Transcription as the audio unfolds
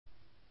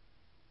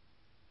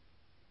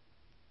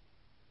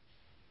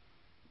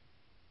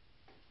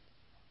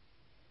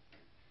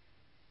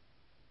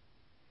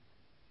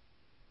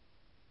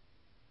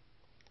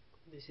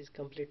This is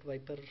complete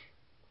wiper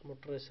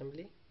motor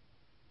assembly.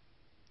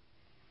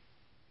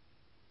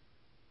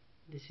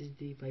 This is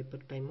the wiper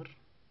timer.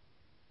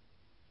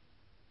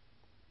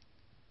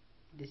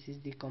 This is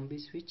the Combi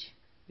Switch,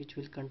 which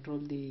will control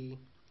the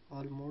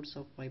all modes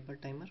of wiper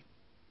timer.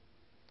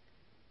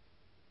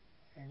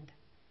 And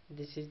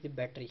this is the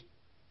battery,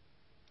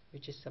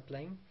 which is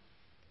supplying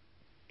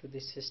to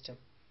this system.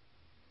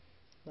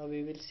 Now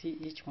we will see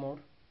each mode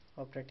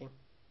operating.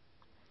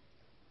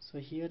 So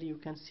here you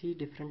can see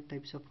different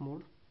types of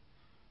mode.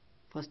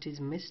 First is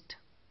mist,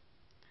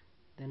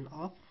 then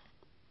off,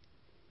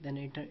 then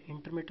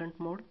intermittent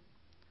mode,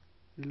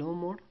 low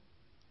mode,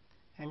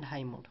 and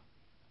high mode.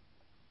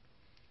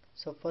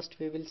 So first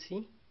we will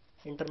see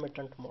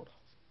intermittent mode.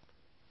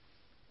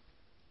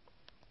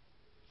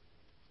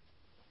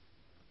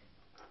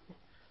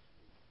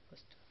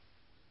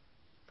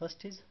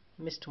 First is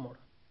mist mode.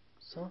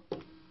 So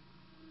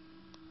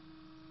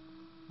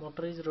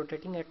motor is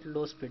rotating at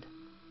low speed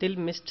till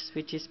mist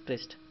switch is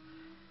pressed,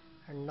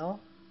 and now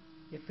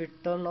if we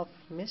turn off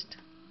mist,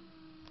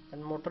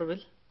 then motor will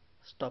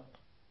stop.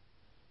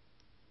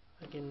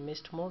 Again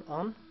mist mode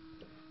on,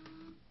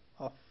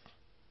 off.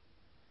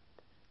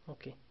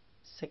 Okay,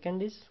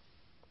 second is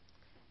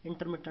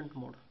intermittent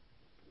mode.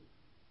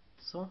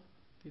 So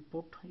we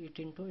put it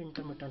into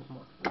intermittent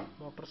mode.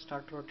 Motor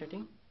start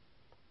rotating,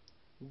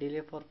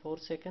 delay for 4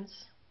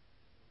 seconds,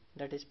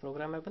 that is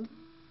programmable.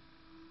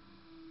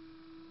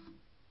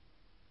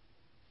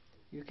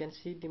 You can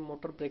see the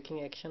motor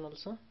braking action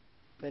also.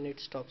 When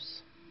it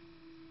stops,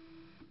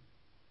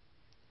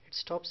 it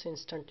stops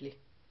instantly.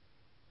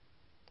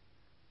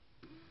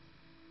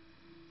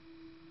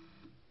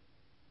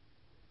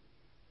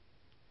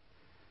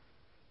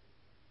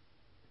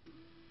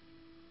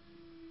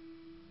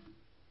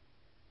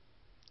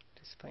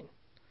 It is fine.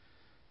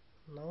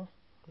 Now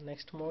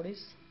next mode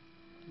is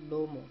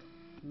low mode,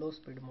 low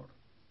speed mode.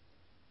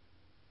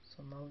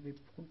 So now we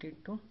put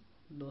it to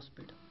low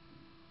speed.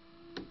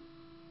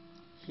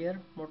 Here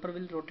motor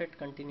will rotate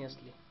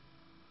continuously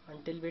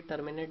until we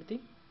terminate the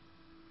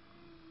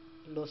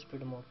low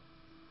speed mode.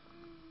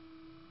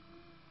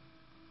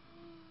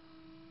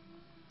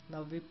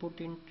 Now we put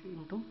it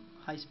into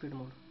high speed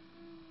mode.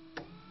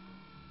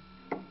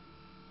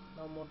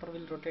 Now motor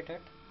will rotate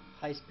at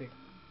high speed.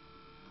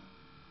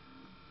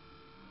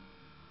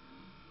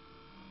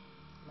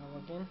 Now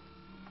again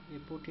we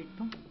put it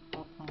to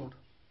off mode.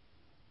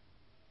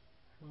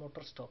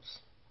 Motor stops.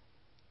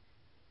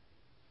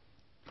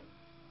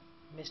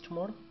 Mist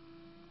mode,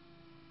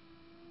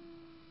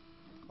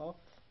 off.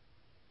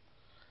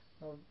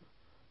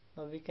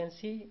 Now we can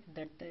see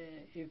that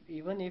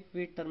even if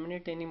we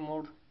terminate any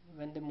mode,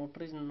 when the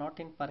motor is not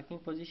in parking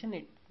position,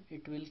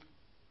 it will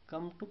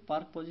come to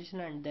park position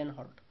and then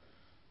halt.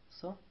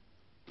 So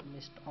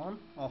mist on,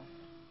 off.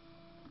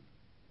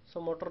 So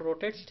motor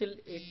rotates till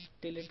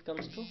it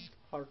comes to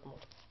halt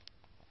mode.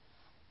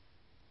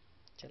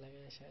 चला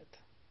गया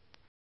शायद.